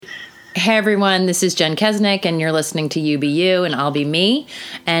Hey everyone, this is Jen Kesnick, and you're listening to You Be You, and I'll Be Me.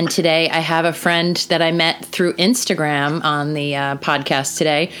 And today I have a friend that I met through Instagram on the podcast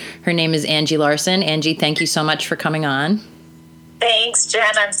today. Her name is Angie Larson. Angie, thank you so much for coming on. Thanks,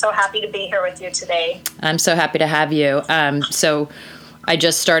 Jen. I'm so happy to be here with you today. I'm so happy to have you. So I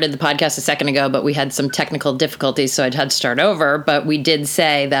just started the podcast a second ago, but we had some technical difficulties, so I'd had to start over. But we did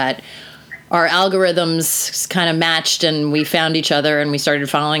say that our algorithms kind of matched and we found each other and we started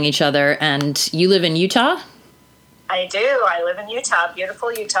following each other. And you live in Utah? I do. I live in Utah,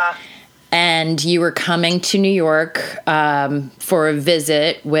 beautiful Utah. And you were coming to New York for a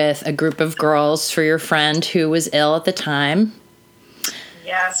visit with a group of girls for your friend who was ill at the time.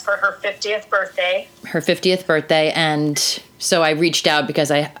 Yes, for her 50th birthday. Her 50th birthday. And so I reached out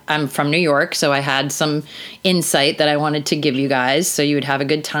because I'm from New York, so I had some insight that I wanted to give you guys so you would have a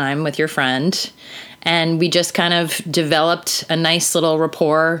good time with your friend. And we just kind of developed a nice little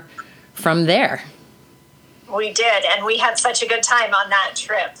rapport from there. We did, and we had such a good time on that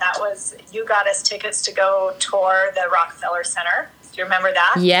trip. You got us tickets to go tour the Rockefeller Center. Do you remember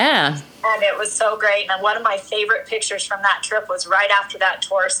that? Yeah. And it was so great. And one of my favorite pictures from that trip was right after that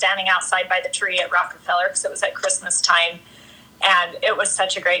tour, standing outside by the tree at Rockefeller, because it was at Christmas time. And it was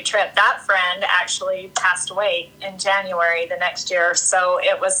such a great trip. That friend actually passed away in January the next year. So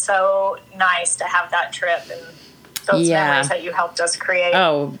it was so nice to have that trip and those memories that you helped us create.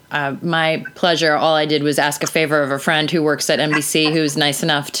 Oh, my pleasure. All I did was ask a favor of a friend who works at NBC who was nice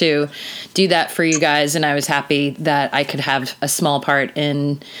enough to do that for you guys. And I was happy that I could have a small part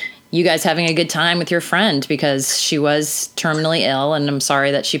in you guys having a good time with your friend because she was terminally ill. And I'm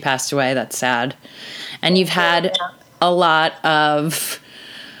sorry that she passed away. That's sad. And you've had a lot of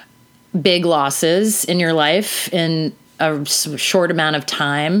big losses in your life in a short amount of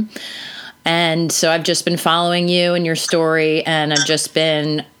time. And so I've just been following you and your story, and I've just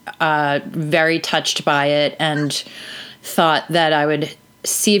been very touched by it and thought that I would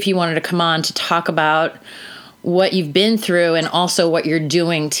see if you wanted to come on to talk about what you've been through and also what you're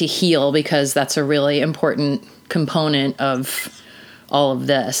doing to heal, because that's a really important component of all of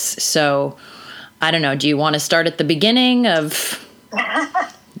this. So I don't know, do you want to start at the beginning of...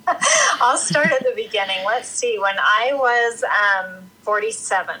 I'll start at the beginning. Let's see. When I was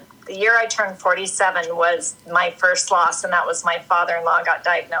 47, the year I turned 47 was my first loss, and that was my father-in-law got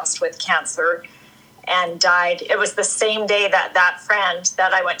diagnosed with cancer and died. It was the same day that friend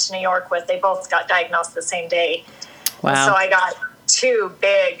that I went to New York with, they both got diagnosed the same day. Wow. So I got two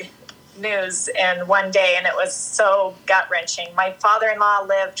big news in one day, and it was so gut-wrenching. My father-in-law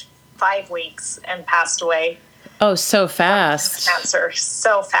lived 5 weeks and passed away. Oh, so fast. Cancer,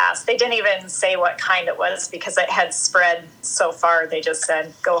 so fast. They didn't even say what kind it was because it had spread so far. They just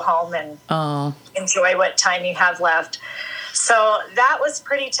said, go home and enjoy what time you have left. So that was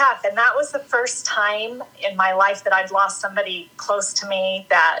pretty tough. And that was the first time in my life that I'd lost somebody close to me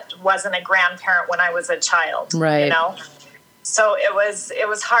that wasn't a grandparent when I was a child. Right. You know? So it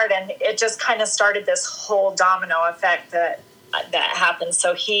was hard. And it just kind of started this whole domino effect that happened.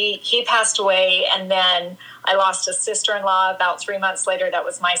 So he passed away, and then I lost a sister-in-law about 3 months later that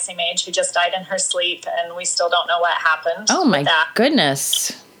was my same age, who just died in her sleep, and we still don't know what happened. Oh my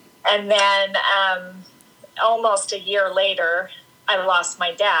goodness. And then almost a year later, I lost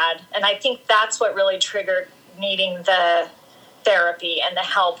my dad, and I think that's what really triggered needing the therapy and the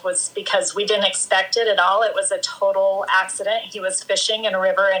help, was because we didn't expect it at all. It was a total accident. He was fishing in a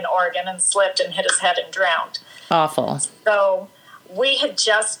river in Oregon and slipped and hit his head and drowned. Awful. So we had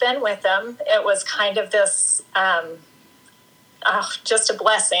just been with him. It was kind of this, just a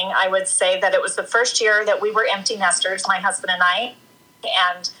blessing. I would say that it was the first year that we were empty nesters, my husband and I,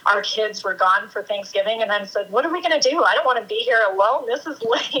 and our kids were gone for Thanksgiving. And I said, what are we going to do? I don't want to be here alone. This is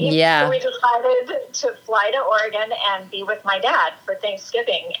lame. Yeah. So we decided to fly to Oregon and be with my dad for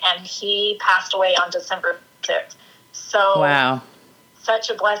Thanksgiving. And he passed away on December 6th. So wow.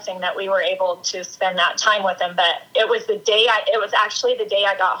 Such a blessing that we were able to spend that time with him. But it was actually the day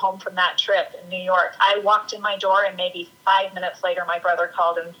I got home from that trip in New York. I walked in my door, and maybe 5 minutes later, my brother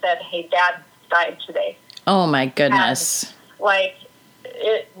called and said, hey, Dad died today. Oh my goodness. And,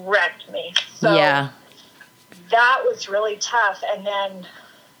 it wrecked me. So yeah. That was really tough. And then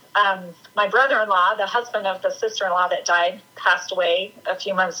my brother-in-law, the husband of the sister-in-law that died, passed away a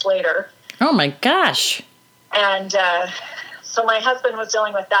few months later. Oh my gosh. And so my husband was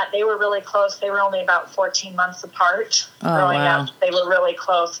dealing with that. They were really close. They were only about 14 months apart growing up. They were really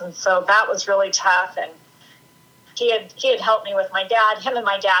close. And so that was really tough. And he had helped me with my dad. Him and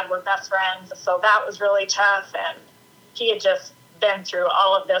my dad were best friends. So that was really tough. And he had just been through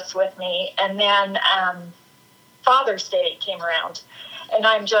all of this with me. And then Father's Day came around. And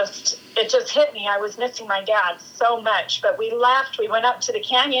it just hit me. I was missing my dad so much. But we left. We went up to the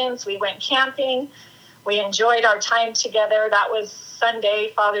canyons. We went camping. We enjoyed our time together. That was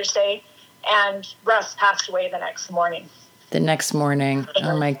Sunday, Father's Day. And Russ passed away the next morning. The next morning.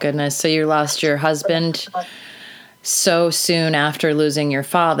 Oh, my goodness. So you lost your husband so soon after losing your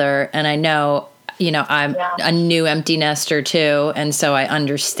father. And I know, I'm a new empty nester too. And so I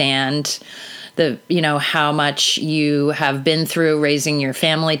understand how much you have been through raising your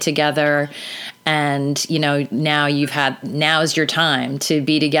family together. And, now's your time to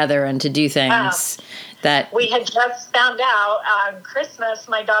be together and to do things that we had just found out on Christmas.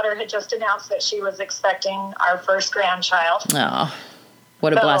 My daughter had just announced that she was expecting our first grandchild. Oh,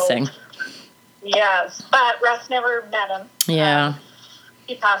 what a blessing. Yes. But Russ never met him. Yeah.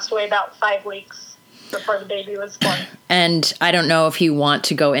 He passed away about 5 weeks before the baby was born. And I don't know if you want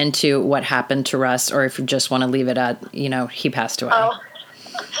to go into what happened to Russ or if you just want to leave it at, he passed away. Oh,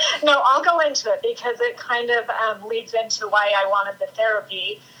 no, I'll go into it because it kind of leads into why I wanted the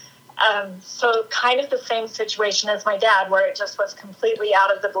therapy. So kind of the same situation as my dad, where it just was completely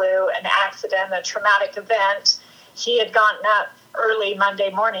out of the blue, an accident, a traumatic event. He had gotten up early Monday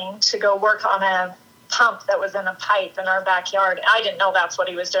morning to go work on a pump that was in a pipe in our backyard. I didn't know that's what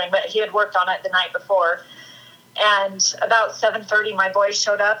he was doing, but he had worked on it the night before. And about 7:30, my boys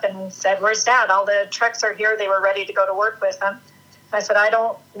showed up and said, "Where's Dad? All the trucks are here. They were ready to go to work with him." I said, "I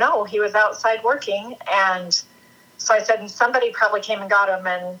don't know. He was outside working." And so I said, somebody probably came and got him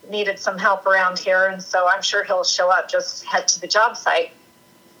and needed some help around here. And so I'm sure he'll show up, just head to the job site.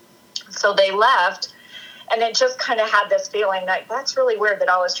 So they left. And it just kind of had this feeling that that's really weird that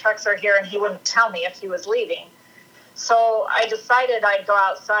all his trucks are here and he wouldn't tell me if he was leaving. So I decided I'd go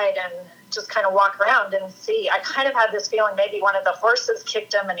outside and just kind of walk around and see. I kind of had this feeling maybe one of the horses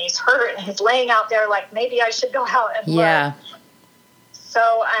kicked him and he's hurt and he's laying out there like maybe I should go out and look.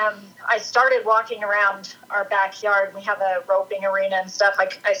 So I started walking around our backyard. We have a roping arena and stuff.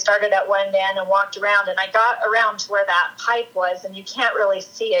 I started at one end and walked around, and I got around to where that pipe was, and you can't really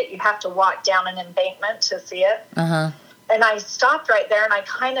see it. You have to walk down an embankment to see it. Uh-huh. And I stopped right there, and I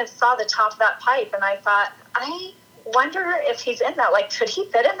kind of saw the top of that pipe, and I thought, I wonder if he's in that. Like, could he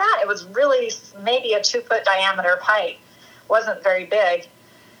fit in that? It was really maybe a 2-foot diameter pipe. It wasn't very big.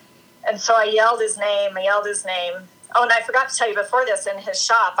 And so I yelled his name. Oh, and I forgot to tell you before this, in his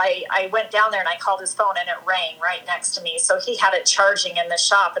shop, I went down there and I called his phone and it rang right next to me. So he had it charging in the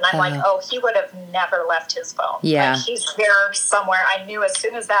shop. And I'm like, he would have never left his phone. Yeah. Like, he's here somewhere. I knew as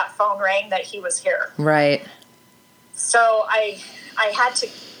soon as that phone rang that he was here. Right. So I had to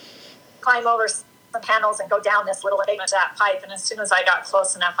climb over the panels and go down this little embankment to that pipe. And as soon as I got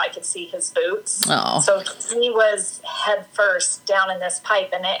close enough, I could see his boots. Oh. So he was head first down in this pipe,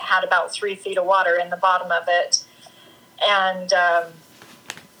 and it had about 3 feet of water in the bottom of it. And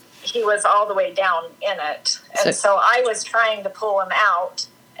he was all the way down in it. And so I was trying to pull him out,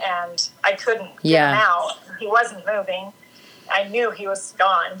 and I couldn't get him out. He wasn't moving. I knew he was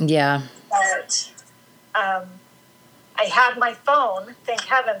gone. Yeah. But I had my phone, thank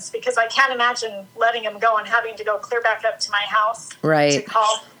heavens, because I can't imagine letting him go and having to go clear back up to my house to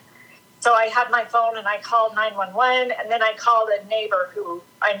call. So I had my phone, and I called 911, and then I called a neighbor who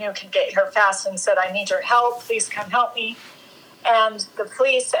I knew could get here fast and said, "I need your help. Please come help me." And the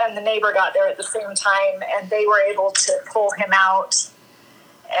police and the neighbor got there at the same time, and they were able to pull him out,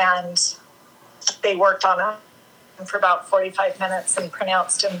 and they worked on him for about 45 minutes and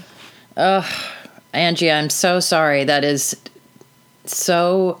pronounced him. Angie, I'm so sorry. That is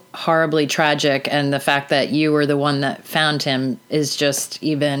so horribly tragic, and the fact that you were the one that found him is just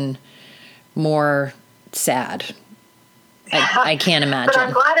even more sad. I can't imagine. But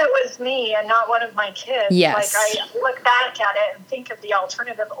I'm glad it was me and not one of my kids. Yes. Like, I look back at it and think of the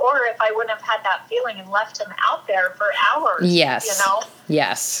alternative, or if I wouldn't have had that feeling and left him out there for hours. Yes. You know?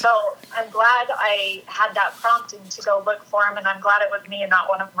 Yes. So I'm glad I had that prompting to go look for him, and I'm glad it was me and not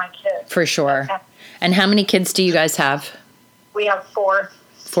one of my kids. For sure. Okay. And how many kids do you guys have? We have 4.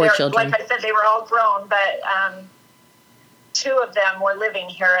 4 children. Like I said, they were all grown, but 2 of them were living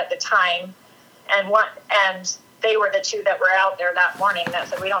here at the time, and they were the 2 that were out there that morning that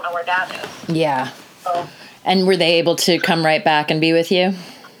said, "We don't know where Dad is." Yeah. So, and were they able to come right back and be with you?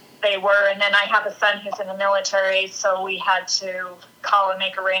 They were, and then I have a son who's in the military, so we had to call and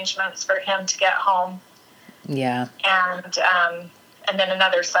make arrangements for him to get home. Yeah. And then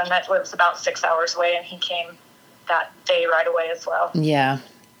another son that lives about 6 hours away, and he came that day right away as well. Yeah.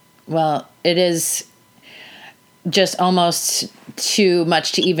 Well, it is just almost too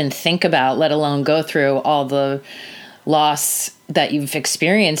much to even think about, let alone go through all the loss that you've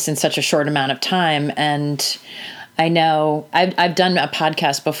experienced in such a short amount of time. And I know I've done a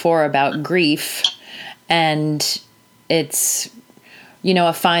podcast before about grief, and it's,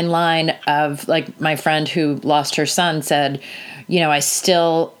 a fine line of, like, my friend who lost her son said,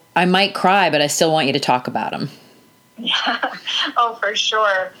 I might cry, but I still want you to talk about him. Yeah. Oh, for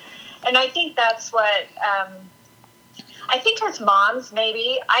sure. And I think that's what, I think as moms,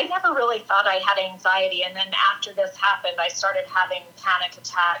 maybe, I never really thought I had anxiety. And then after this happened, I started having panic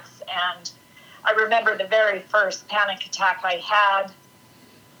attacks. And I remember the very first panic attack I had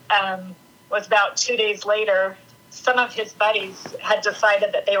was about 2 days later. Some of his buddies had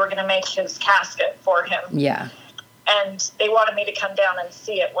decided that they were going to make his casket for him. Yeah. And they wanted me to come down and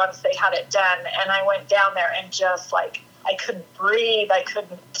see it once they had it done. And I went down there and just, like, I couldn't breathe. I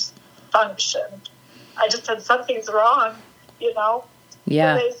couldn't function. I just said, something's wrong,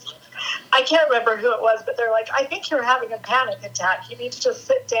 Yeah. I can't remember who it was, but they're like, I think you're having a panic attack. You need to just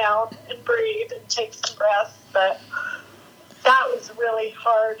sit down and breathe and take some breaths. But that was really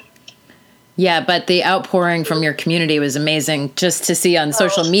hard. Yeah, but the outpouring from your community was amazing just to see on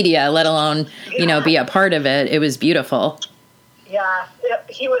social media, let alone, be a part of it. It was beautiful. Yeah,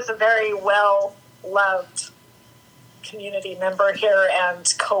 he was a very well-loved community member here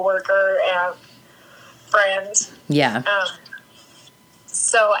and coworker and friend. Yeah.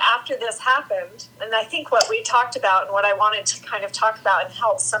 So after this happened, and I think what we talked about and what I wanted to kind of talk about and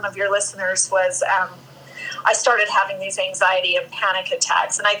help some of your listeners was I started having these anxiety and panic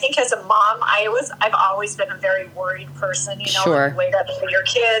attacks. And I think as a mom, I've always been a very worried person. Sure. You wake up with your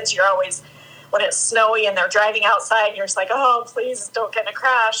kids, you're always, when it's snowy and they're driving outside, and you're just like, oh, please don't get in a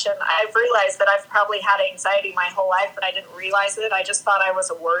crash. And I've realized that I've probably had anxiety my whole life, but I didn't realize it. I just thought I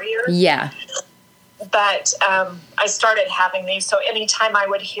was a worrier. Yeah. But I started having these. So anytime I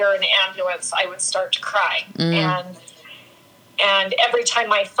would hear an ambulance, I would start to cry. And every time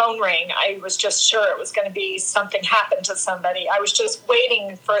my phone rang, I was just sure it was going to be something happened to somebody. I was just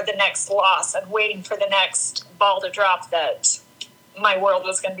waiting for the next loss and waiting for the next ball to drop that my world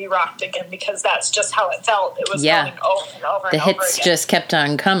was going to be rocked again, because that's just how it felt. It was going over and over and over again. The hits just kept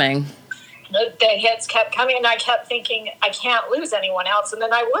on coming. The hits kept coming, and I kept thinking, I can't lose anyone else. And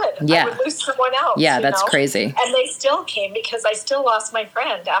then I would. Yeah. I would lose someone else. Yeah, that's crazy. And they still came, because I still lost my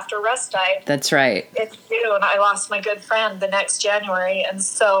friend after Russ died. That's right. In June, I lost my good friend the next January. And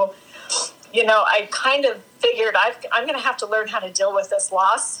so, I kind of figured I'm going to have to learn how to deal with this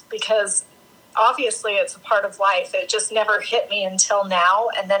loss, because obviously it's a part of life. It just never hit me until now,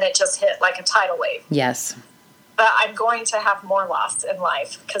 and then it just hit like a tidal wave. Yes. But I'm going to have more loss in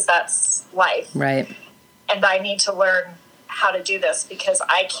life, because that's life. Right. And I need to learn how to do this, because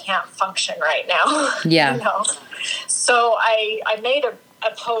I can't function right now. Yeah. So I made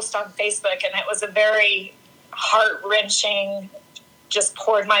a post on Facebook, and it was a very heart-wrenching, just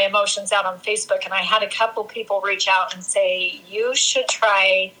poured my emotions out on Facebook. And I had a couple people reach out and say, you should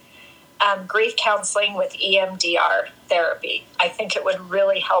try grief counseling with EMDR therapy. I think it would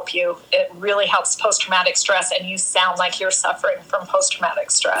really help you. It really helps post-traumatic stress, and you sound like you're suffering from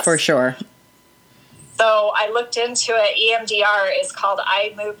post-traumatic stress. For sure. So I looked into it. EMDR is called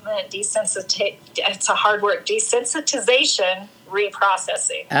eye movement desensitization. It's a hard word. Desensitization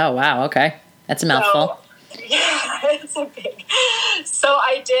reprocessing. Oh, wow. Okay. That's a mouthful. Yeah, it's a big. So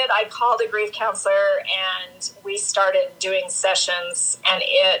I called a grief counselor, and we started doing sessions, and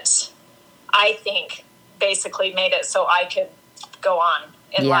it, I think, basically made it so I could go on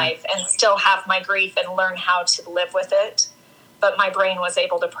in life and still have my grief and learn how to live with it. But my brain was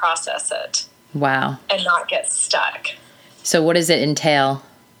able to process it. Wow. And not get stuck. So what does it entail?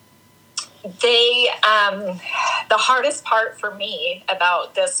 The hardest part for me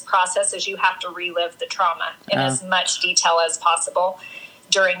about this process is you have to relive the trauma in as much detail as possible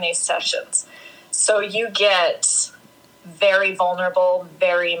during these sessions. So you get very vulnerable,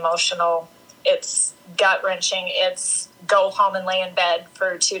 very emotional. It's gut-wrenching. It's go home and lay in bed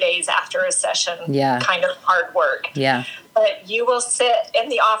for 2 days after a session kind of hard work. Yeah. But you will sit in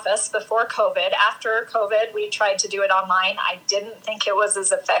the office before COVID. After COVID, we tried to do it online. I didn't think it was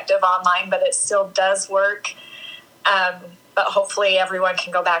as effective online, but it still does work. But hopefully everyone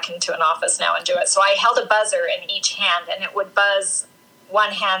can go back into an office now and do it. So I held a buzzer in each hand, and it would buzz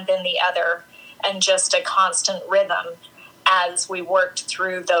one hand then the other, and just a constant rhythm as we worked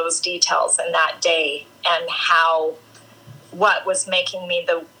through those details in that day and what was making me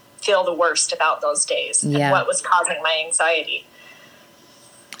feel the worst about those days and what was causing my anxiety.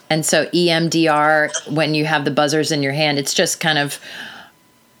 And so EMDR, when you have the buzzers in your hand, it's just kind of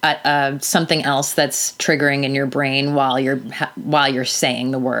something else that's triggering in your brain while you're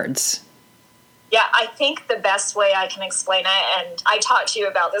saying the words. Yeah, I think the best way I can explain it, and I talked to you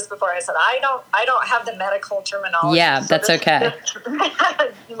about this before. I said I don't have the medical terminology. Yeah, that's okay.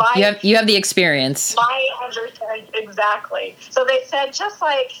 You have the experience. My understanding, exactly. So they said, just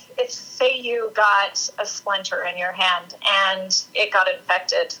like if say you got a splinter in your hand and it got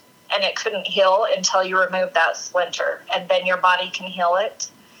infected and it couldn't heal until you remove that splinter, and then your body can heal it.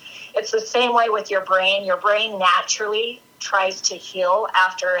 It's the same way with your brain. Your brain naturally tries to heal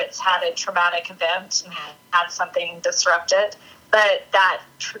after it's had a traumatic event and had something disrupt it. But that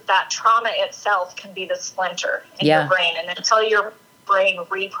trauma itself can be the splinter in your brain. And until your brain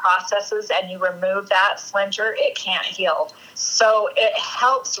reprocesses and you remove that splinter, it can't heal. So it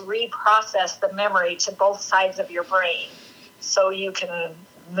helps reprocess the memory to both sides of your brain so you can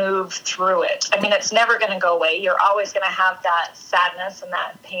move through it. I mean, it's never going to go away. You're always going to have that sadness and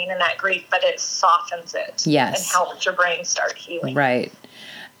that pain and that grief, but it softens it. Yes. And helps your brain start healing. Right.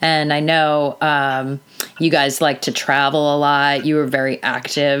 And I know you guys like to travel a lot. You were very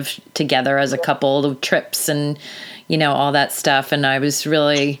active together as a couple, trips and, all that stuff. And I was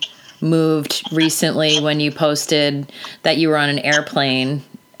really moved recently when you posted that you were on an airplane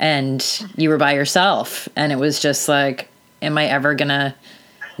and you were by yourself. And it was just like, am I ever going to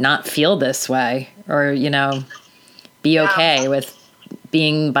not feel this way or, be okay with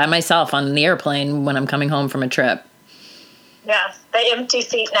being by myself on the airplane when I'm coming home from a trip. Yes, the empty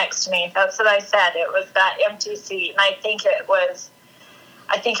seat next to me. That's what I said. It was that empty seat. And I think it was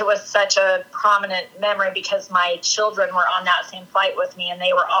such a prominent memory because my children were on that same flight with me and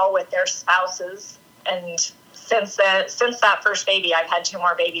they were all with their spouses. And since that first baby, I've had 2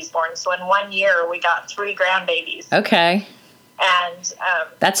 more babies born. So in 1 year, we got 3 grandbabies. Okay. And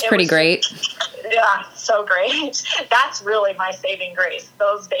that's pretty great. Yeah, so great. That's really my saving grace.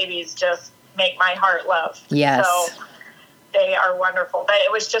 Those babies just make my heart love. Yes. So they are wonderful. But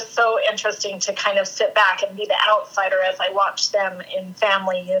it was just so interesting to kind of sit back and be the outsider as I watched them in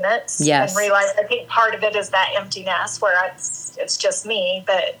family units. Yes. And realize I think part of it is that empty nest where it's just me,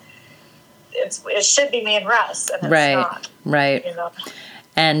 but it should be me and Russ. And it's not. Right.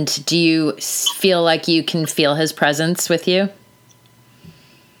 And do you feel like you can feel his presence with you?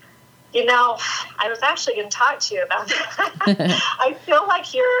 I was actually going to talk to you about that. I feel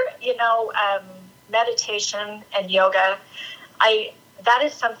like your, meditation and yoga, that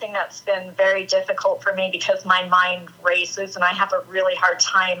is something that's been very difficult for me because my mind races and I have a really hard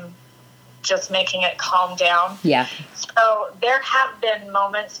time just making it calm down. Yeah. So there have been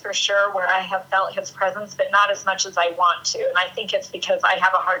moments for sure where I have felt his presence, but not as much as I want to. And I think it's because I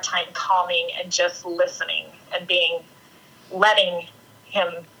have a hard time calming and just listening and letting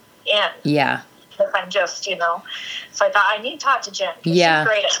him in. Yeah. Because I'm just, so I thought I need to talk to Jen. Yeah. She's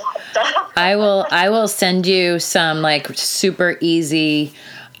great at that. I will send you some super easy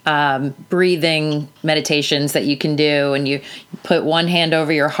breathing meditations that you can do. And you put one hand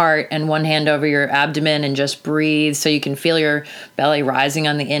over your heart and one hand over your abdomen and just breathe. So you can feel your belly rising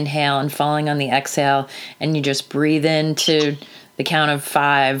on the inhale and falling on the exhale. And you just breathe into the count of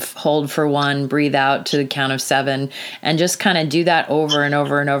 5, hold for 1, breathe out to the count of 7, and just kind of do that over and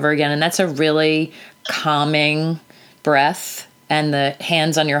over and over again. And that's a really calming breath. And the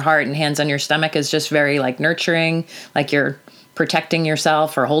hands on your heart and hands on your stomach is just very nurturing, like you're protecting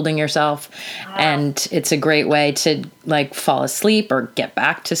yourself or holding yourself. Wow. And it's a great way to fall asleep or get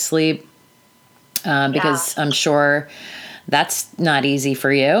back to sleep. Because I'm sure that's not easy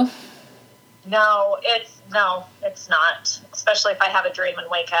for you. No, it's not. Especially if I have a dream and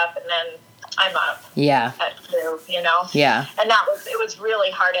wake up and then I'm up. Yeah. At 2, Yeah. And it was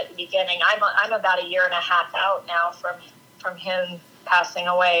really hard at the beginning. I'm about 1.5 years out now from him passing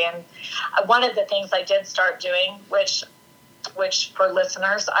away. And one of the things I did start doing, which for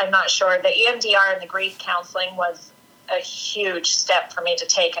listeners, I'm not sure, the EMDR and the grief counseling was a huge step for me to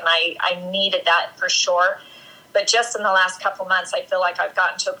take. And I needed that for sure. But just in the last couple months, I feel like I've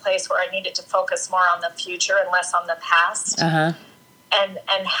gotten to a place where I needed to focus more on the future and less on the past. Uh-huh.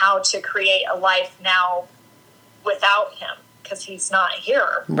 And how to create a life now without him because he's not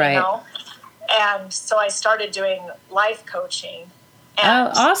here. Right. And so I started doing life coaching.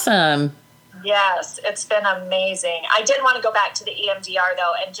 And awesome. Yes, it's been amazing. I did want to go back to the EMDR,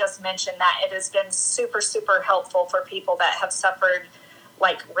 though, and just mention that it has been super, super helpful for people that have suffered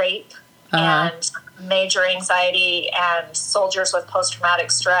rape. Uh-huh. And major anxiety and soldiers with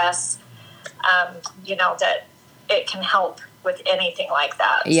post-traumatic stress, that it can help with anything like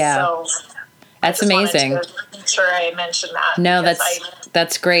that. Yeah. So that's amazing. I'm sure I mentioned that. No,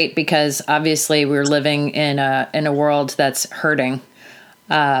 that's great because obviously we're living in a world that's hurting.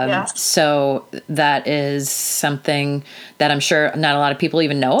 Yes. So that is something that I'm sure not a lot of people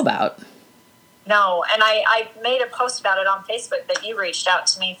even know about. No. And I made a post about it on Facebook that you reached out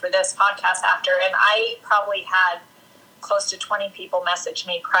to me for this podcast after, and I probably had close to 20 people message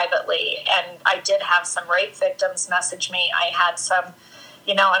me privately, and I did have some rape victims message me. I had some,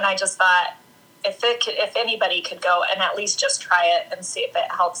 and I just thought, if anybody could go and at least just try it and see if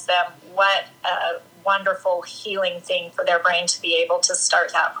it helps them, what a wonderful healing thing for their brain to be able to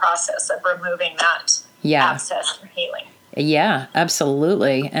start that process of removing that abscess and healing. Yeah,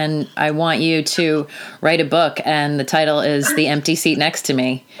 absolutely. And I want you to write a book, and the title is The Empty Seat Next to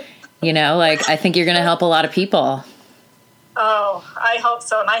Me. I think you're going to help a lot of people. Oh, I hope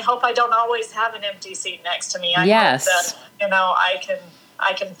so. And I hope I don't always have an empty seat next to me. I hope that,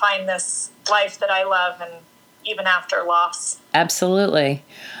 I can find this life that I love, and even after loss. Absolutely.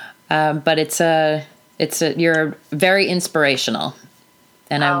 But you're very inspirational.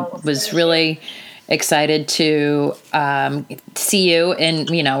 And I was really excited to see you, and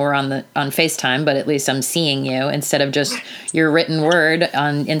we're on FaceTime, but at least I'm seeing you instead of just your written word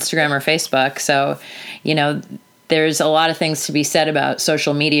on Instagram or Facebook. So, there's a lot of things to be said about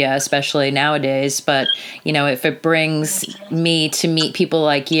social media, especially nowadays. But, if it brings me to meet people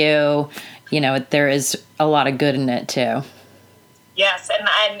like you, there is a lot of good in it too. Yes,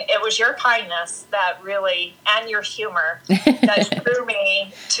 and it was your kindness that really, and your humor, that drew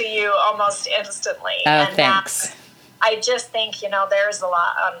me to you almost instantly. Oh, and thanks. I just think, there's a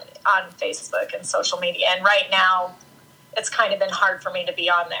lot on Facebook and social media. And right now, it's kind of been hard for me to be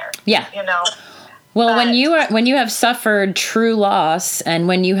on there. Yeah. Well, when you have suffered true loss, and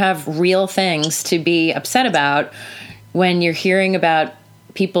when you have real things to be upset about, when you're hearing about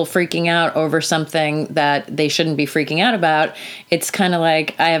people freaking out over something that they shouldn't be freaking out about, it's kind of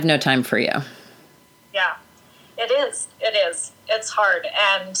like, I have no time for you. Yeah, it is. It's hard.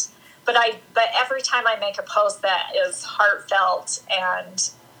 But every time I make a post that is heartfelt,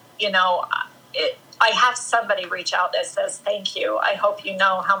 and, I have somebody reach out that says, thank you. I hope you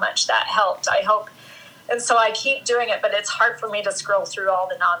know how much that helped. And so I keep doing it, but it's hard for me to scroll through all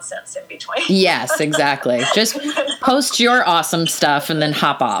the nonsense in between. Yes, exactly. Just post your awesome stuff and then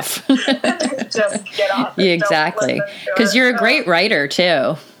hop off. Just get off. Yeah, exactly. Because you're a great writer,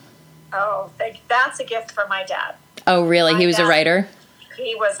 too. Oh, that's a gift from my dad. Oh, really? He was a writer?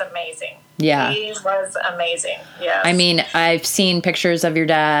 He was amazing. Yeah. He was amazing, yes. I mean, I've seen pictures of your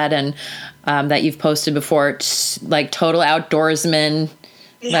dad and that you've posted before. It's like total outdoorsman,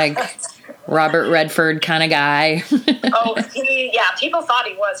 like Robert Redford kind of guy. People thought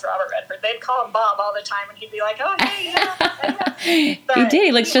he was Robert Redford. They'd call him Bob all the time, and he'd be like, oh, hey, yeah. He did.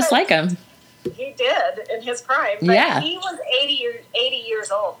 He looks just like him. He did in his prime. But he was 80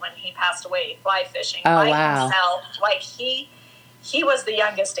 years old when he passed away fly fishing by himself. Like, he was the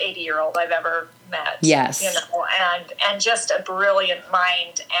youngest 80-year-old I've ever met. Yes. And just a brilliant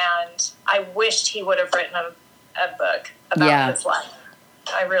mind. And I wished he would have written a book about his life.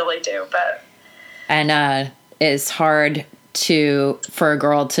 I really do. And it's hard for a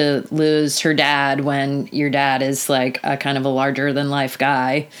girl to lose her dad when your dad is like a kind of a larger than life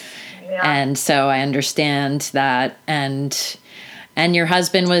guy. Yeah. And so I understand that. And your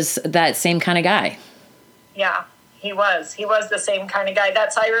husband was that same kind of guy. Yeah. He was the same kind of guy.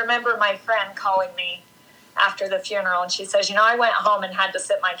 I remember my friend calling me after the funeral, and she says, I went home and had to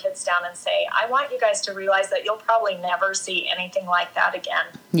sit my kids down and say, I want you guys to realize that you'll probably never see anything like that again.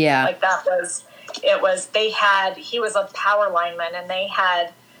 Yeah. Like he was a power lineman, and they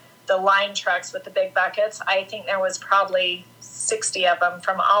had the line trucks with the big buckets. I think there was probably 60 of them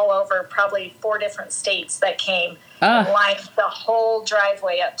from all over, probably 4 different states that came. And lined the whole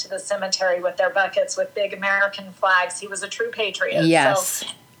driveway up to the cemetery with their buckets with big American flags. He was a true patriot. Yes. So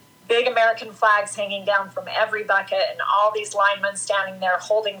big American flags hanging down from every bucket, and all these linemen standing there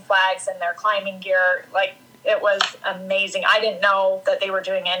holding flags in their climbing gear. Like, it was amazing. I didn't know that they were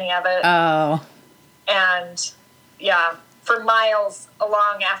doing any of it. Oh. And, for miles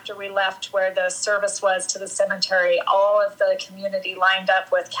along after we left where the service was to the cemetery, all of the community lined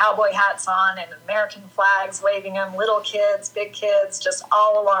up with cowboy hats on and American flags waving them, little kids, big kids, just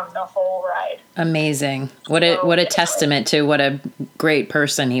all along the whole ride. Amazing. What a testament to what a great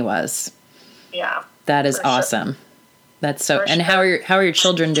person he was. Yeah. That is awesome. Sure. That's so. And how are your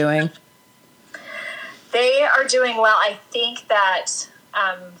children doing? They are doing well. I think that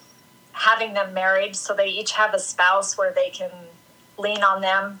having them married, so they each have a spouse where they can lean on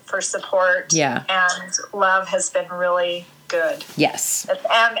them for support. Yeah. And love has been really good. Yes.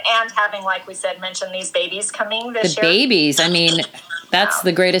 And having, like we said, mentioned these babies coming this year. The babies. I mean, that's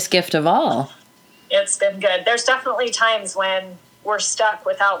the greatest gift of all. It's been good. There's definitely times when we're stuck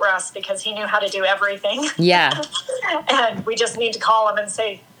without Russ because he knew how to do everything. Yeah. And we just need to call him and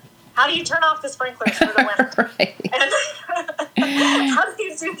say, how do you turn off the sprinklers for the winter? Right. And how do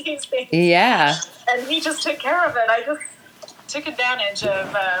you do these things? Yeah. And he just took care of it. I just took advantage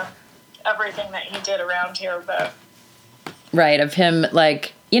of everything that he did around here. But Right. Of him,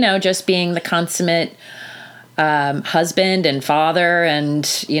 like, just being the consummate husband and father,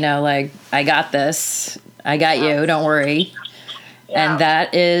 and, like, I got this. I got you. Don't worry. yeah. And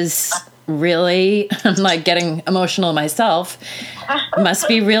that is really, I'm like getting emotional myself. Must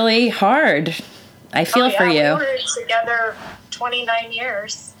be really hard. I feel for you. We were together 29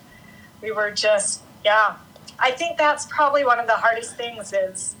 years. We were just, I think that's probably one of the hardest things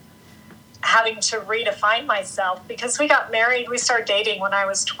is having to redefine myself, because we got married. We started dating when I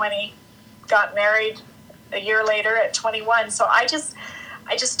was 20, got married a year later at 21. So I just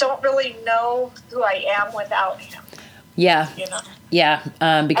don't really know who I am without him. Yeah. Yeah.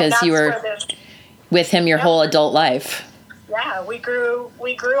 Because you were with him your whole adult life. Yeah. We grew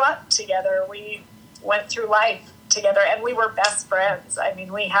up together. We went through life together, and we were best friends. I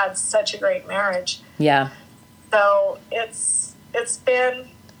mean, we had such a great marriage. Yeah. So it's been,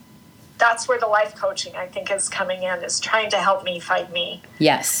 that's where the life coaching, I think, is coming in, is trying to help me find me.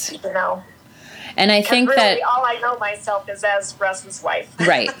 Yes. And I think really, that all I know myself is as Russ's wife.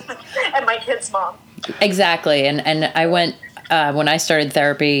 Right. And my kid's mom. Exactly. And I went, when I started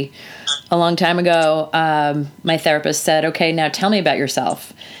therapy a long time ago, my therapist said, okay, now tell me about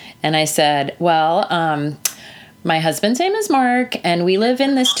yourself. And I said, well, my husband's name is Mark, and we live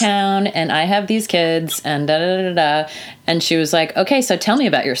in this town, and I have these kids, and da da da da. And she was like, okay, so tell me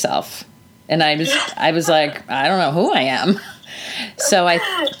about yourself. And I was like, I don't know who I am. So I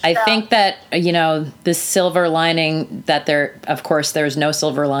think that, the silver lining that of course, there's no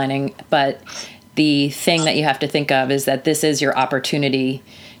silver lining, but the thing that you have to think of is that this is your opportunity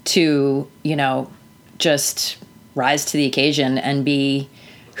to, just rise to the occasion and be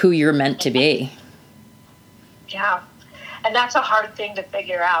who you're meant to be. Yeah. And that's a hard thing to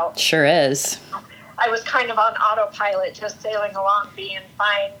figure out. Sure is. I was kind of on autopilot, just sailing along, being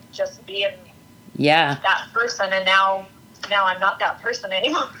fine, just being that person. And now I'm not that person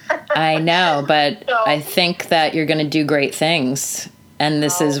anymore. I know, but so, I think that you're going to do great things. And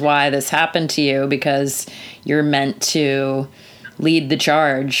this is why this happened to you, because you're meant to lead the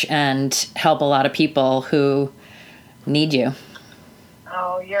charge and help a lot of people who need you.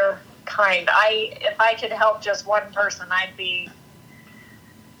 Oh, you're kind. If I could help just one person, I'd be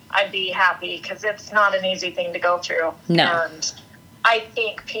happy, because it's not an easy thing to go through. No. And I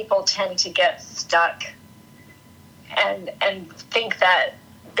think people tend to get stuck and think that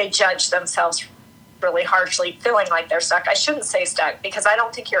they judge themselves really harshly, feeling like they're stuck. I shouldn't say stuck, because I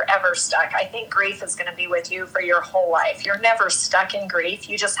don't think you're ever stuck. I think grief is going to be with you for your whole life. You're never stuck in grief.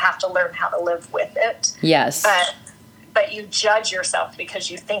 You just have to learn how to live with it. Yes. But you judge yourself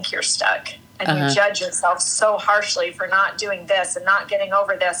because you think you're stuck. And you judge yourself so harshly for not doing this and not getting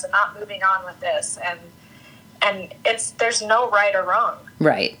over this and not moving on with this. And there's no right or wrong.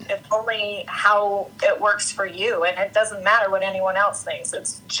 Right. It's only how it works for you. And it doesn't matter what anyone else thinks.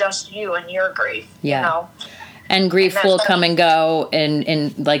 It's just you and your grief. Yeah. And grief will come and go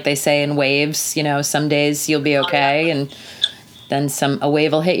in, like they say, in waves. Some days you'll be okay, and then a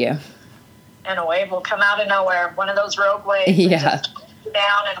wave will hit you. And a wave will come out of nowhere. One of those rogue waves. Yeah. Just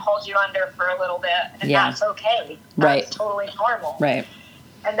down and hold you under for a little bit. And that's okay. Right. That's totally normal. Right.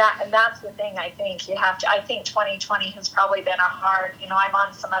 And that's the thing. I think I think 2020 has probably been a hard, I'm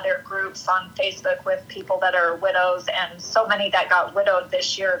on some other groups on Facebook with people that are widows, and so many that got widowed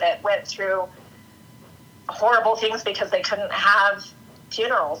this year that went through horrible things because they couldn't have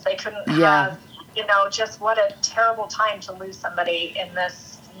funerals. They couldn't have, just what a terrible time to lose somebody in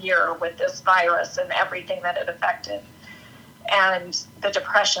this year with this virus and everything that it affected. And the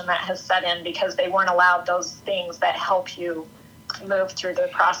depression that has set in because they weren't allowed those things that help you move through the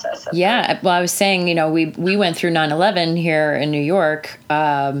process. Well, I was saying, we went through 9/11 here in New York,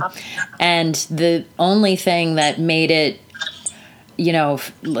 and the only thing that made it,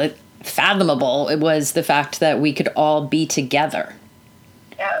 fathomable, it was the fact that we could all be together.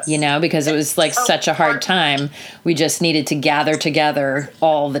 Yes. Because it was like such a hard time. We just needed to gather together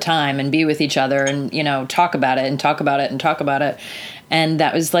all the time and be with each other and, talk about it and talk about it and talk about it. And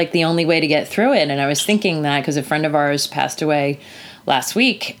that was like the only way to get through it. And I was thinking that because a friend of ours passed away last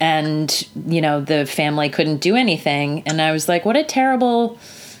week, and, the family couldn't do anything. And I was like, what a terrible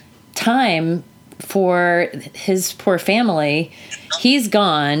time for his poor family. He's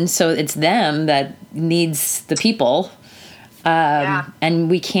gone, so it's them that needs the people.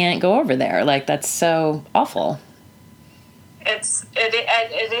 And we can't go over there. Like, that's so awful. It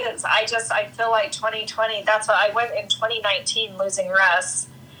is. I feel like 2020, that's what I went in 2019 losing Russ.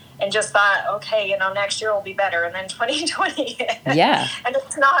 and just thought, okay, next year will be better. And then 2020, yeah, and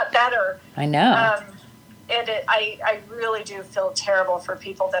it's not better. I know. I really do feel terrible for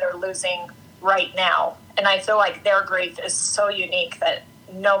people that are losing right now. And I feel like their grief is so unique that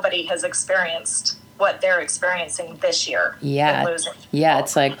nobody has experienced what they're experiencing this year. Yeah. Losing yeah.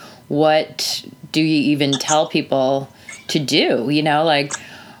 It's like, what do you even tell people to do?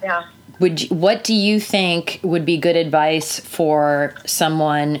 Yeah. What do you think would be good advice for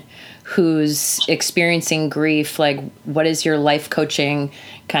someone who's experiencing grief? Like, what is your life coaching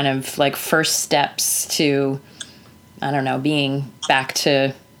kind of like first steps to, I don't know, being back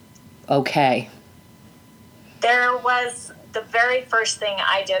to okay? There was the very first thing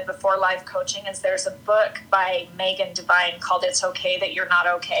I did before life coaching is there's a book by Megan Devine called It's Okay That You're Not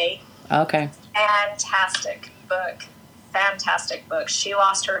Okay. Okay. Fantastic book. She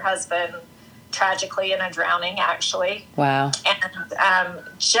lost her husband tragically in a drowning, actually. Wow. And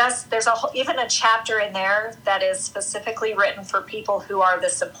there's even a chapter in there that is specifically written for people who are the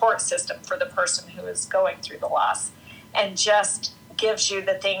support system for the person who is going through the loss, and just gives you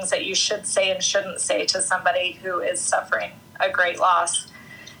the things that you should say and shouldn't say to somebody who is suffering a great loss.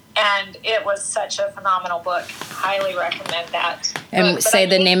 And it was such a phenomenal book. Highly recommend that. And say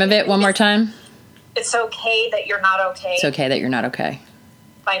the name of it one more time. It's Okay That You're Not Okay. It's Okay That You're Not Okay.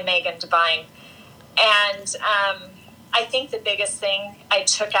 By Megan Devine. And I think the biggest thing I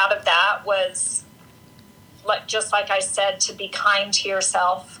took out of that was, just like I said, to be kind to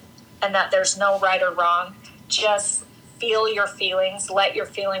yourself, and that there's no right or wrong. Just feel your feelings. Let your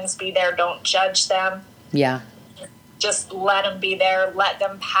feelings be there. Don't judge them. Yeah. Just let them be there. Let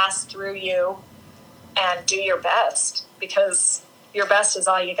them pass through you, and do your best, because your best is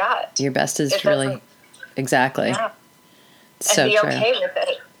all you got. Your best is really, exactly. Yeah. So and be true. Okay with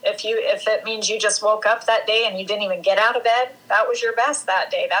it. If it means you just woke up that day and you didn't even get out of bed, that was your best that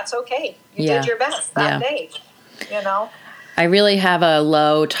day. That's okay. You did your best that day. I really have a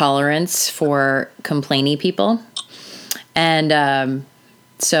low tolerance for complaining people. And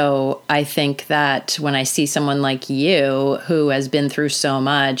so I think that when I see someone like you who has been through so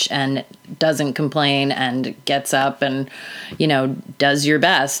much and doesn't complain and gets up and, does your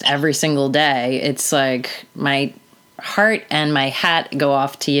best every single day, it's like my heart and my hat go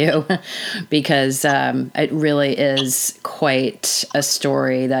off to you because it really is quite a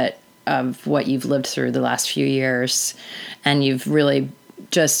story of what you've lived through the last few years. And you've really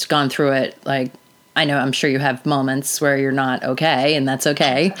just gone through it. Like, I'm sure you have moments where you're not okay, and that's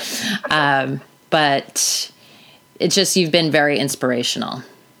okay. But it's just, you've been very inspirational.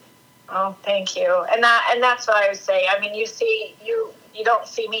 Oh, thank you. And that's what I would say. I mean, you don't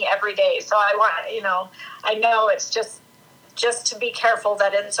see me every day. So I know it's just to be careful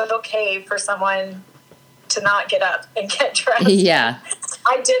that it's okay for someone to not get up and get dressed. Yeah.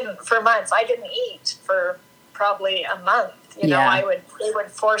 I didn't for months. I didn't eat for probably a month. They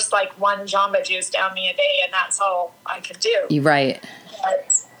would force like one Jamba Juice down me a day, and that's all I could do. You're right.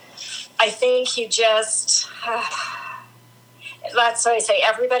 But I think you just, that's what I say.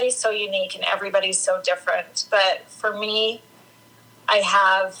 Everybody's so unique and everybody's so different. But for me, I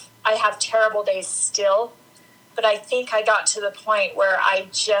have terrible days still, but I think I got to the point where I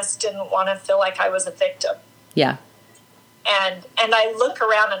just didn't want to feel like I was a victim. Yeah. And I look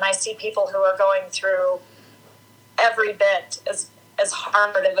around and I see people who are going through every bit as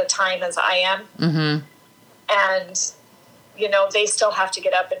hard of a time as I am. Mm-hmm. And, they still have to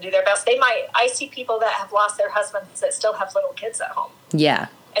get up and do their best. I see people that have lost their husbands that still have little kids at home. Yeah.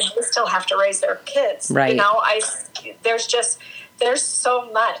 And they still have to raise their kids. Right. There's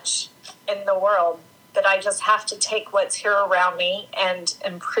so much in the world that I just have to take what's here around me and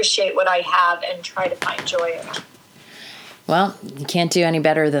appreciate what I have and try to find joy in it. Well, you can't do any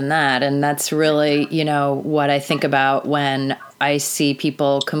better than that. And that's really, what I think about when I see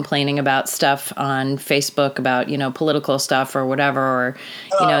people complaining about stuff on Facebook about, political stuff or whatever, or,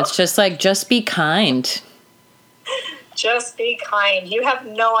 it's just like, just be kind. Just be kind. You have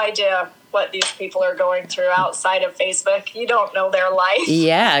no idea what these people are going through outside of Facebook. You don't know their life.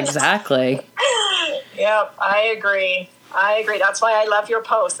 Yeah, exactly. Yep, I agree. That's why I love your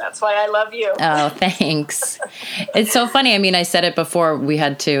posts. That's why I love you. Oh, thanks. It's so funny. I mean, I said it before we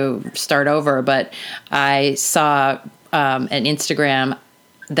had to start over, but I saw an Instagram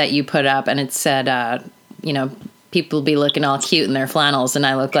that you put up, and it said, people be looking all cute in their flannels, and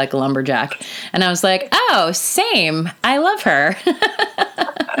I look like a lumberjack. And I was like, oh, same. I love her. So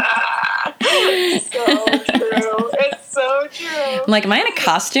true. It's so true. I'm like, am I in a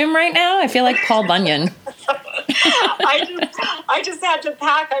costume right now? I feel like Paul Bunyan. I just had to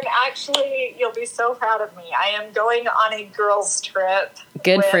pack. You'll be so proud of me. I am going on a girls' trip.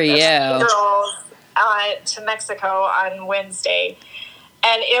 Good for you. Girls to Mexico on Wednesday.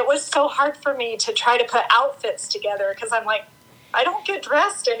 And it was so hard for me to try to put outfits together because I'm like, I don't get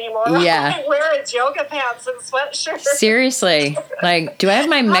dressed anymore. Yeah. I wear yoga pants and sweatshirts. Seriously. Like, do I have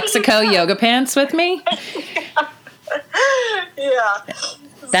my Mexico yoga pants with me? Yeah.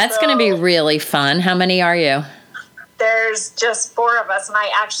 That's going to be really fun. How many are you? There's just 4 of us, and I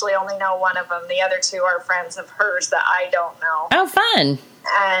actually only know one of them. The other 2 are friends of hers that I don't know. Oh, fun.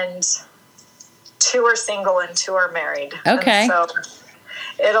 And 2 are single and 2 are married. Okay. And so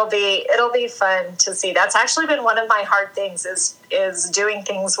it'll be fun to see. That's actually been one of my hard things is doing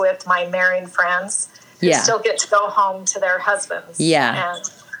things with my married friends who still get to go home to their husbands. Yeah.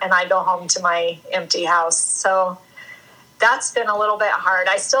 And I go home to my empty house. So that's been a little bit hard.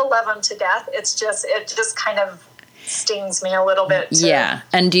 I still love them to death. It just kind of stings me a little bit. Yeah.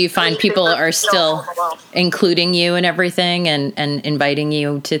 And do you find people are still including you and everything and inviting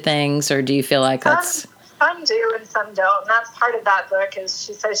you to things, or do you feel like that's... Some do and some don't. And that's part of that book is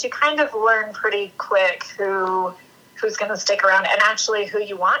she says you kind of learn pretty quick who's going to stick around and actually who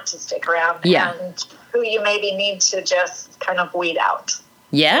you want to stick around and who you maybe need to just kind of weed out.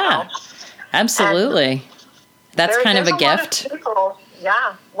 Yeah, you know? Absolutely. And that's kind of a gift.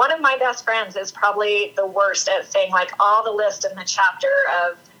 Yeah. One of my best friends is probably the worst at saying like all the list in the chapter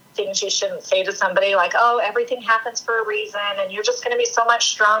of things you shouldn't say to somebody, like, oh, everything happens for a reason and you're just going to be so much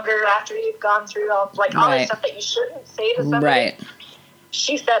stronger after you've gone through all the stuff that you shouldn't say to somebody. Right.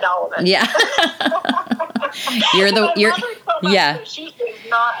 She said all of it. Yeah.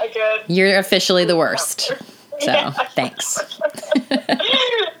 You're officially the worst. So thanks.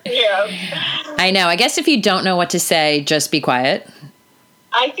 Yeah. I know. I guess if you don't know what to say, just be quiet.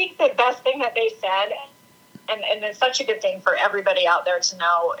 I think the best thing that they said, and it's such a good thing for everybody out there to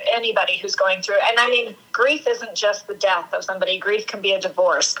know, anybody who's going through, and I mean, grief isn't just the death of somebody. Grief can be a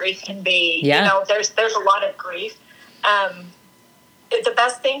divorce. Grief can be, there's a lot of grief. The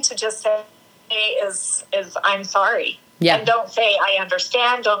best thing to just say is I'm sorry. Yeah. And don't say I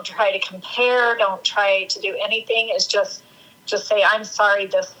understand. Don't try to compare. Don't try to do anything. It's just say I'm sorry.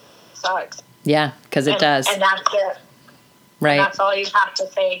 This sucks. Yeah, because it does. And that's it. Right. And that's all you have to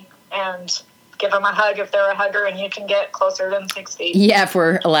say. And give them a hug if they're a hugger, and you can get closer than 6 feet. Yeah, if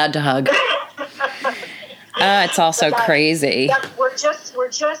we're allowed to hug. It's also crazy. We're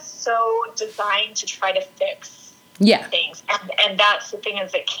just so designed to try to fix things, and that's the thing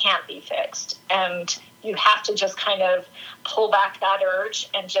is it can't be fixed, and you have to just kind of pull back that urge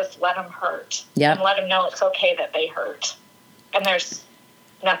and just let them hurt, and let them know it's okay that they hurt, and there's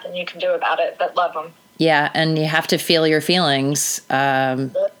nothing you can do about it but love them. Yeah, and you have to feel your feelings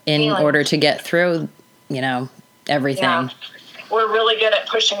in order to get through, everything. Yeah. We're really good at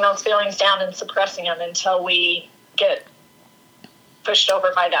pushing those feelings down and suppressing them until we get pushed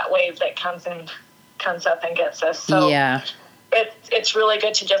over by that wave that comes up and gets us. So it's really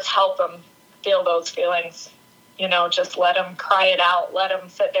good to just help them feel those feelings. Just let them cry it out. Let them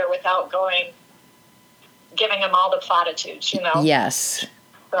sit there without giving them all the platitudes, Yes.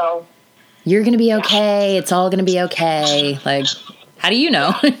 So... You're going to be okay. It's all going to be okay. Like, how do you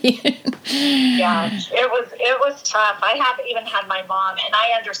know? Yeah, it was tough. I have even had my mom, and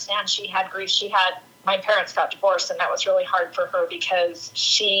I understand she had grief. My parents got divorced, and that was really hard for her because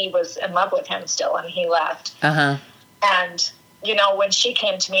she was in love with him still, and he left. Uh-huh. And, when she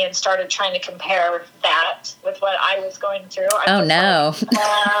came to me and started trying to compare that with what I was going through. No.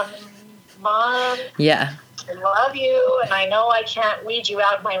 Mom. Yeah. I love you, and I know I can't weed you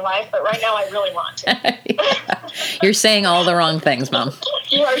out of my life, but right now I really want to. You're saying all the wrong things, Mom.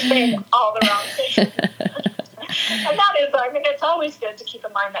 You are saying all the wrong things. And that is, it's always good to keep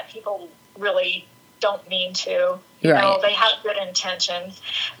in mind that people really don't mean to. You know, they have good intentions.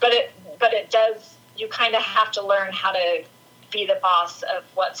 But it does, you kind of have to learn how to be the boss of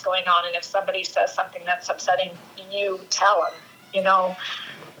what's going on, and if somebody says something that's upsetting, you tell them,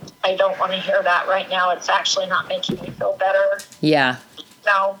 I don't want to hear that right now. It's actually not making me feel better. Yeah.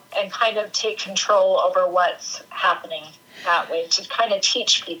 And kind of take control over what's happening that way to kind of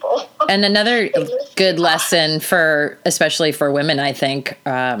teach people. And another good lesson especially for women, I think,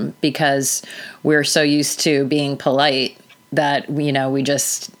 because we're so used to being polite that, we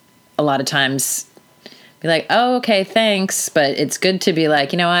just a lot of times be like, oh, okay, thanks. But it's good to be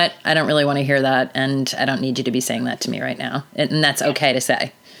like, you know what? I don't really want to hear that. And I don't need you to be saying that to me right now. And that's okay to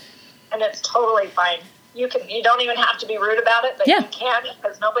say. And it's totally fine. You don't even have to be rude about it, but you can,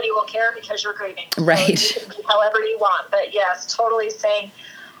 because nobody will care because you're grieving. Right. So you can be however you want. But yes, totally saying,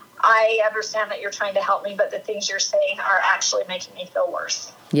 I understand that you're trying to help me, but the things you're saying are actually making me feel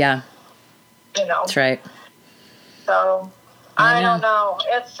worse. Yeah. You know? That's right. So, I don't know.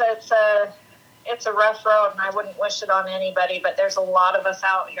 It's a rough road, and I wouldn't wish it on anybody, but there's a lot of us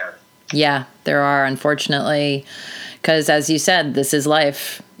out here. Yeah, there are, unfortunately, because as you said, this is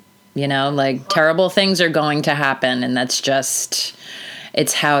life. You know, like terrible things are going to happen, and that's just,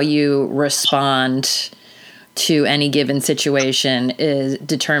 it's how you respond to any given situation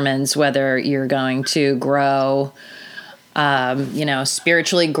determines whether you're going to grow,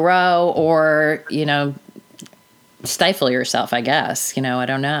 spiritually grow, or, stifle yourself, I guess. I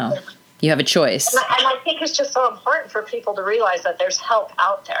don't know. You have a choice. And I think it's just so important for people to realize that there's help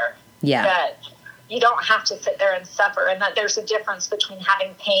out there. Yeah. That you don't have to sit there and suffer, and that there's a difference between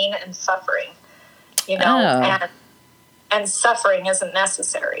having pain and suffering, and suffering isn't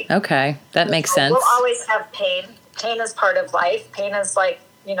necessary. Okay. That makes sense. We'll always have pain. Pain is part of life. Pain is like,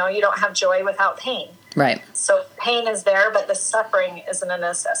 you don't have joy without pain. Right. So pain is there, but the suffering isn't a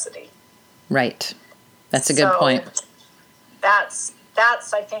necessity. Right. That's a good point. That's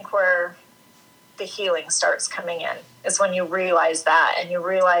I think where the healing starts coming in, is when you realize that, and you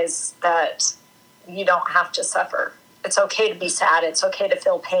realize that you don't have to suffer. It's okay to be sad. It's okay to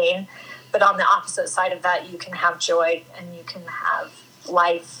feel pain. But on the opposite side of that, you can have joy and you can have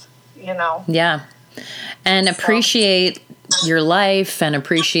life, Yeah. And appreciate your life, and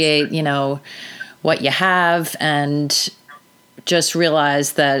appreciate, what you have, and just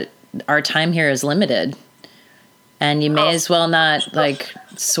realize that our time here is limited, and you may as well not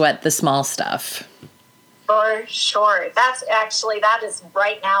sweat the small stuff. For sure. That is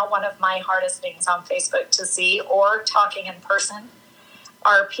right now one of my hardest things on Facebook to see, or talking in person,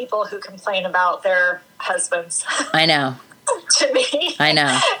 are people who complain about their husbands. I know. To me. I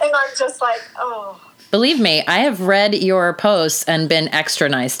know. And I'm just like, oh. Believe me, I have read your posts and been extra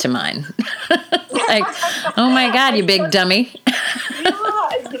nice to mine. Like, oh my God, you big dummy. Yeah,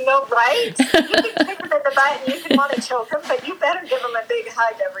 right? You can kick him in the butt and you can want to choke him, but you better give him a big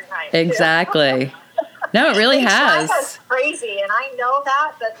hug every night. Exactly. No, it really has. That's crazy, and I know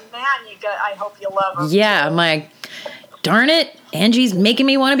that, but man, I hope you love him. Yeah, I'm like, darn it, Angie's making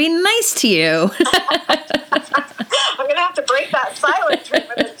me want to be nice to you. I'm going to have to break that silent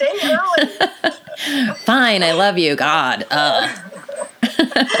treatment a day early. Fine, I love you, God.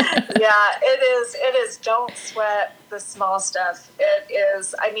 Yeah, it is. Don't sweat the small stuff. It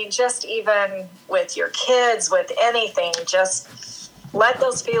is, just even with your kids, with anything, just let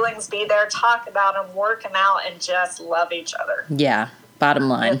those feelings be there, talk about them, work them out, and just love each other. Yeah, bottom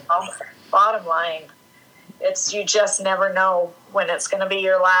line. Bottom line. You just never know when it's going to be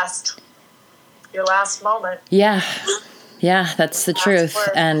your last moment. Yeah. Yeah, that's the truth.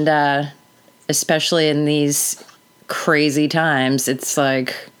 And especially in these crazy times, it's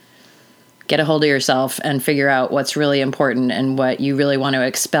like, get a hold of yourself and figure out what's really important and what you really want to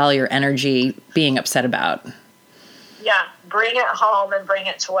expel your energy being upset about. Yeah, bring it home and bring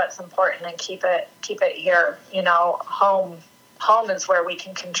it to what's important, and keep it here. Home is where we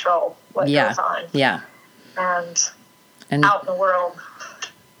can control what goes on. Yeah. And out in the world,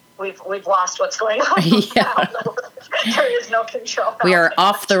 we've lost what's going on. Yeah. There is no control. We are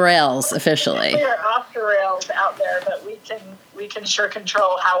off the rails officially. We are off the rails out there, but we can sure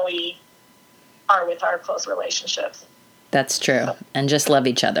control how we are with our close relationships. That's true. And just love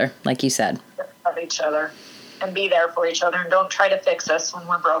each other, like you said. Love each other and be there for each other, and don't try to fix us when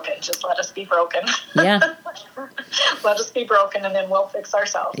we're broken. Just let us be broken. Yeah. Let us be broken, and then we'll fix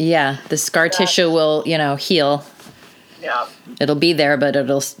ourselves. Yeah. The scar tissue will, heal. Yeah. It'll be there, but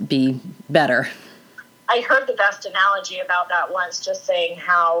it'll be better. I heard the best analogy about that once, just saying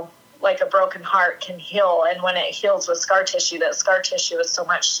how like a broken heart can heal, and when it heals with scar tissue, that scar tissue is so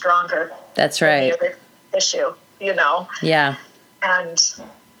much stronger. That's right. Than the other tissue, Yeah. And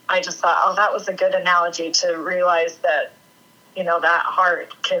I just thought, that was a good analogy to realize that, that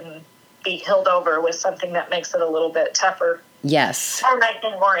heart can be healed over with something that makes it a little bit tougher. Yes. And I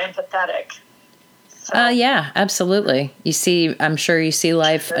think more empathetic. So. Yeah, absolutely. I'm sure you see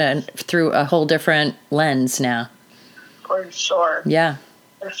life through a whole different lens now. For sure. Yeah.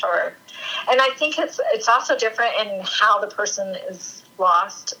 For sure. And I think it's also different in how the person is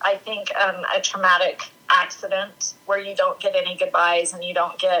lost. I think a traumatic accident where you don't get any goodbyes and you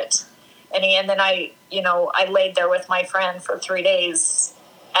don't get any, and then I laid there with my friend for 3 days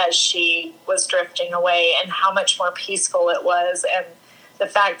as she was drifting away, and how much more peaceful it was, and the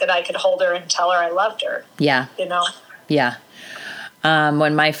fact that I could hold her and tell her I loved her. Yeah. Yeah.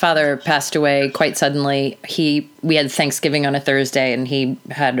 When my father passed away quite suddenly, we had Thanksgiving on a Thursday, and he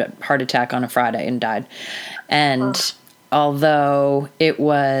had a heart attack on a Friday and died. And although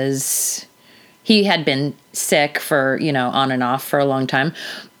he had been sick for, on and off for a long time,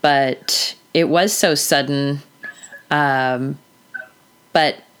 but it was so sudden. But,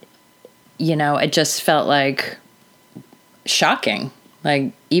 it just felt like shocking.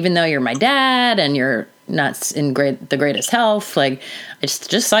 Like, even though you're my dad and you're not in the greatest health, like, I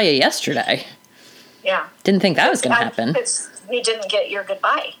just saw you yesterday. Yeah. Didn't think that was going to happen. You didn't get your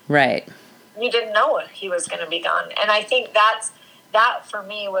goodbye. Right. You didn't know he was going to be gone. And I think that for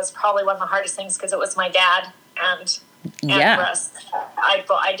me was probably one of the hardest things, because it was my dad and Russ.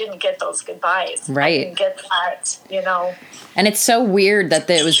 I didn't get those goodbyes. Right. I didn't get that, And it's so weird that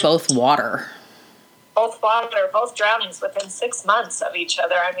it was both water. Both water, both drownings within 6 months of each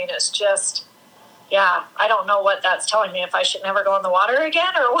other. I mean, it's just, I don't know what that's telling me. If I should never go in the water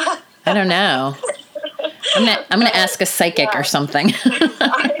again or what. I don't know. I'm gonna ask a psychic or something.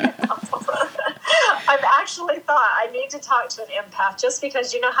 I've actually thought I need to talk to an empath, just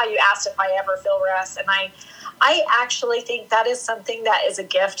because how you asked if I ever feel rest, and I actually think that is something that is a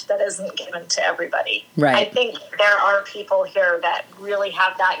gift that isn't given to everybody. Right. I think there are people here that really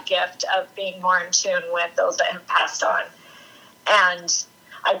have that gift of being more in tune with those that have passed on. And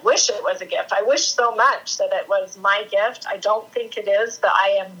I wish it was a gift. I wish so much that it was my gift. I don't think it is, but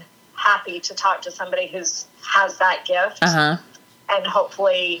I am happy to talk to somebody who has that gift, and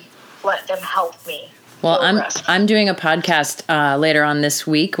hopefully let them help me. Well, I'm doing a podcast later on this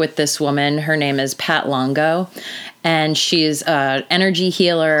week with this woman. Her name is Pat Longo, and she's an energy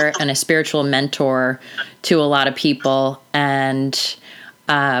healer and a spiritual mentor to a lot of people. And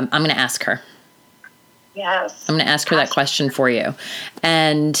I'm going to ask her. Yes. I'm going to ask her that question for you.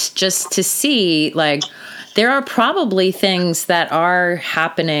 And just to see, like, there are probably things that are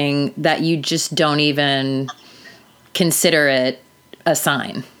happening that you just don't even consider it a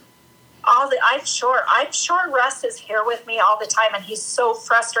sign. I'm sure Russ is here with me all the time, and he's so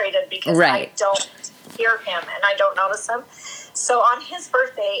frustrated because I don't hear him and I don't notice him. So on his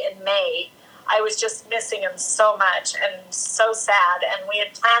birthday in May, I was just missing him so much and so sad. And we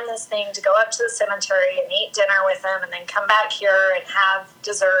had planned this thing to go up to the cemetery and eat dinner with him and then come back here and have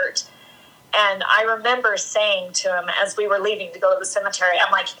dessert. And I remember saying to him as we were leaving to go to the cemetery,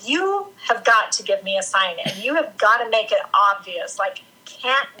 I'm like, you have got to give me a sign, and you have got to make it obvious, like,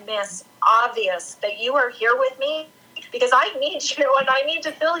 can't miss obvious that you are here with me, because I need you and I need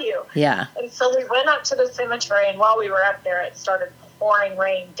to feel you. Yeah. And so we went up to the cemetery, and while we were up there, it started pouring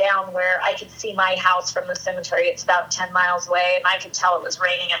rain down where I could see my house from the cemetery. It's about 10 miles away, and I could tell it was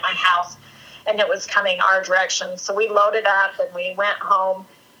raining at my house, and it was coming our direction. So we loaded up and we went home.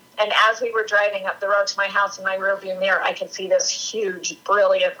 And as we were driving up the road to my house, in my rearview mirror, I could see this huge,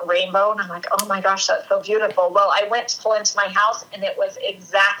 brilliant rainbow. And I'm like, oh my gosh, that's so beautiful. Well, I went to pull into my house, and it was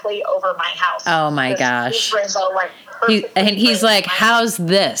exactly over my house. Oh my gosh. Rainbow, like, and he's like, how's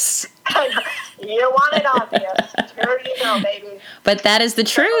this? You want it obvious. Here you go, baby. But that is the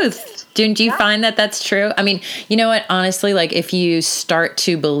truth. Do you find that that's true? I mean, you know what? Honestly, like, if you start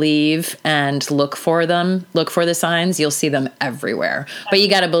to believe and look for the signs, you'll see them everywhere. But you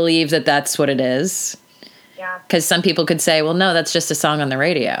got to believe that that's what it is. Yeah. Because some people could say, well, no, that's just a song on the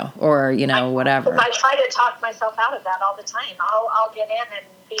radio, or, whatever. I try to talk myself out of that all the time. I'll get in and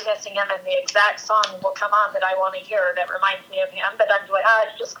be missing him, and the exact song will come on that I want to hear that reminds me of him, but I'm like,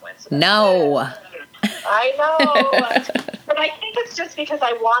 it's just coincidence. No. I know. But I think it's just because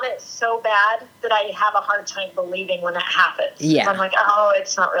I want it so bad that I have a hard time believing when it happens. Yeah. I'm like,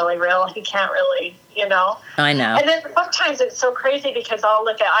 it's not really real. He can't really, I know. And then sometimes it's so crazy because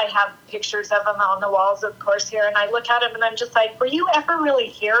I have pictures of him on the walls, of course, here, and I look at him and I'm just like, were you ever really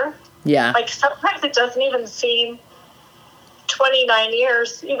here? Yeah. Like, sometimes it doesn't even seem 29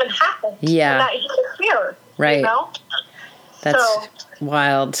 years even happened. Yeah. That he was here. Right. That's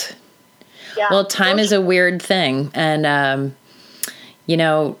wild. Yeah. Well, time is a weird thing. And,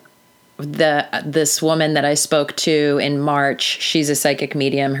 this woman that I spoke to in March, she's a psychic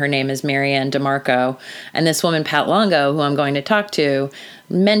medium. Her name is Marianne DeMarco. And this woman, Pat Longo, who I'm going to talk to,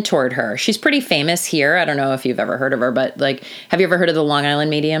 mentored her. She's pretty famous here. I don't know if you've ever heard of her, but, like, have you ever heard of the Long Island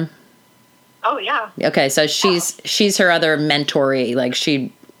Medium? Oh, yeah. Okay, so she's her other mentoree. Like,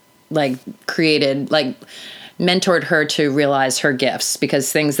 she, like, created, like, mentored her to realize her gifts,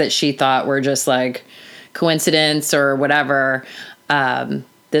 because things that she thought were just, like, coincidence or whatever,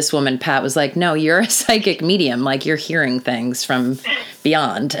 this woman, Pat, was like, no, you're a psychic medium. Like, you're hearing things from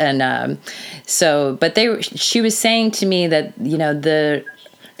beyond. And she was saying to me that,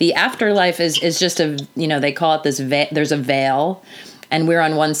 the afterlife is just they call it this, there's a veil, and we're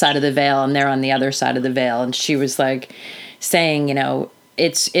on one side of the veil and they're on the other side of the veil. And she was like saying,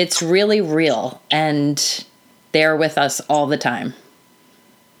 it's really real. And they're with us all the time.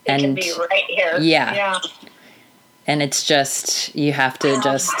 It can be right here. Yeah. And it's just, you have to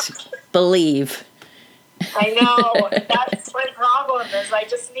just believe. I know. That's my problem is I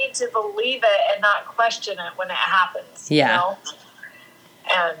just need to believe it and not question it when it happens. Yeah. You know?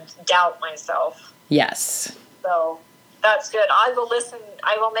 And doubt myself. Yes. So that's good. I will listen.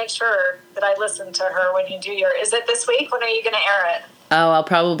 I will make sure that I listen to her when you do your, is it this week? When are you going to air it? Oh, I'll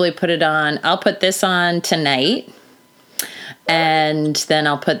probably put it on. I'll put this on tonight. And then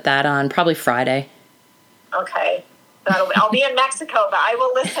I'll put that on probably Friday. Okay. I'll be in Mexico, but I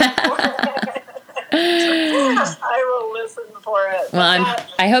will listen for it. I will listen for it. Well,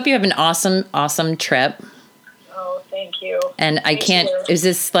 I hope you have an awesome trip. Oh, thank you. And I can't, is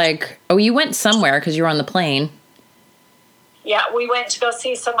this like, oh, you went somewhere because you were on the plane. Yeah, we went to go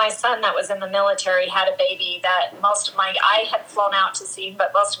see, so my son that was in the military had a baby that I had flown out to see,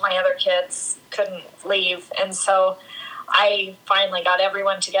 but most of my other kids couldn't leave. And so I finally got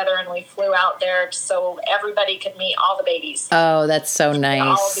everyone together and we flew out there so everybody could meet all the babies. Oh, that's so nice.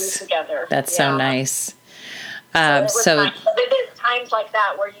 All be together. That's so nice. So nice. But it is times like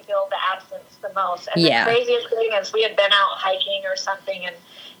that where you feel the absence the most. And the craziest thing is we had been out hiking or something and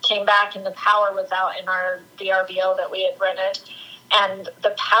came back and the power was out in our VRBO that we had rented. And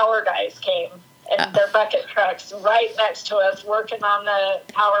the power guys came in their bucket trucks right next to us working on the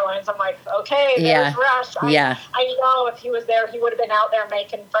power lines. I'm like, okay, there's Rush. I know if he was there, he would have been out there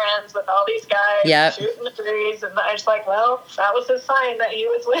making friends with all these guys, shooting the trees. And I was like, well, that was his sign that he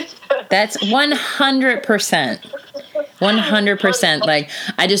was with us. That's 100%. 100%. Like,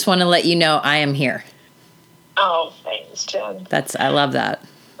 I just want to let you know I am here. Oh, thanks, Jen. I love that.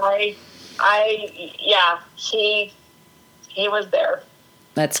 He was there.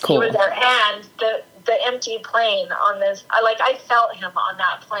 That's cool. He was there, and the empty plane on this. I felt him on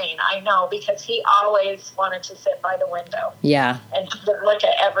that plane. I know because he always wanted to sit by the window. Yeah. And look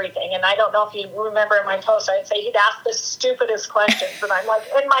at everything. And I don't know if you remember in my post, I'd say he'd ask the stupidest questions, and I'm like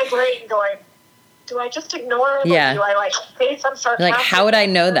in my brain going, "Do I just ignore him? Yeah. Or do I say some sarcastic? Like, how would I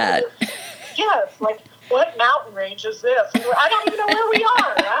know that? Yes. Like, what mountain range is this? I don't even know where we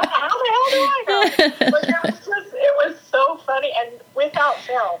are. How the hell do I know? Like, it was so funny. And without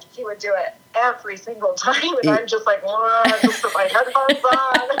fail, he would do it every single time. And I'm just like, just put my headphones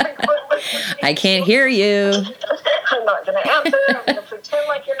on. I can't hear you. I'm not going to answer. I'm going to pretend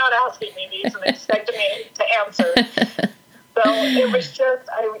like you're not asking me these and expecting me to answer. So it was just,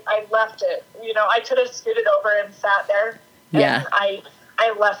 I left it. You know, I could have scooted over and sat there. And I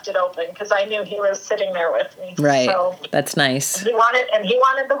left it open because I knew he was sitting there with me. Right. So that's nice. He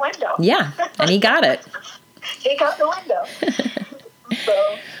wanted the window. Yeah, and he got it. He got the window.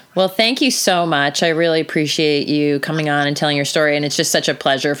 So. Well, thank you so much. I really appreciate you coming on and telling your story. And it's just such a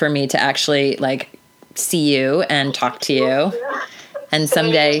pleasure for me to actually see you and talk to you. Yeah. And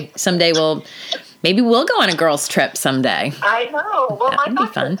someday maybe we'll go on a girls' trip someday. I know. Well, that would be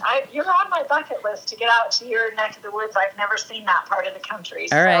fun. You're on my bucket list to get out to your neck of the woods. I've never seen that part of the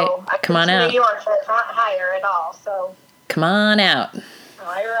country. All right. Come on out. New York, but not higher at all. So come on out. All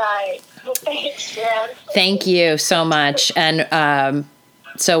right. Thanks, Jen. Thank you so much. And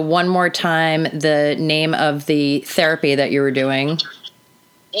so one more time, the name of the therapy that you were doing.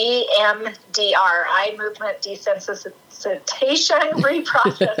 EMDR, eye movement desensitization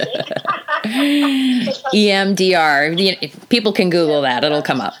reprocessing. EMDR. People can Google that. It'll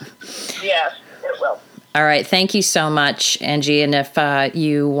come up. Yes, it will. All right. Thank you so much, Angie. And if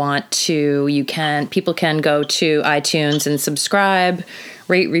you want to, people can go to iTunes and subscribe,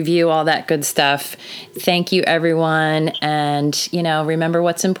 rate, review, all that good stuff. Thank you, everyone. And, remember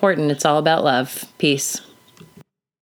what's important. It's all about love. Peace.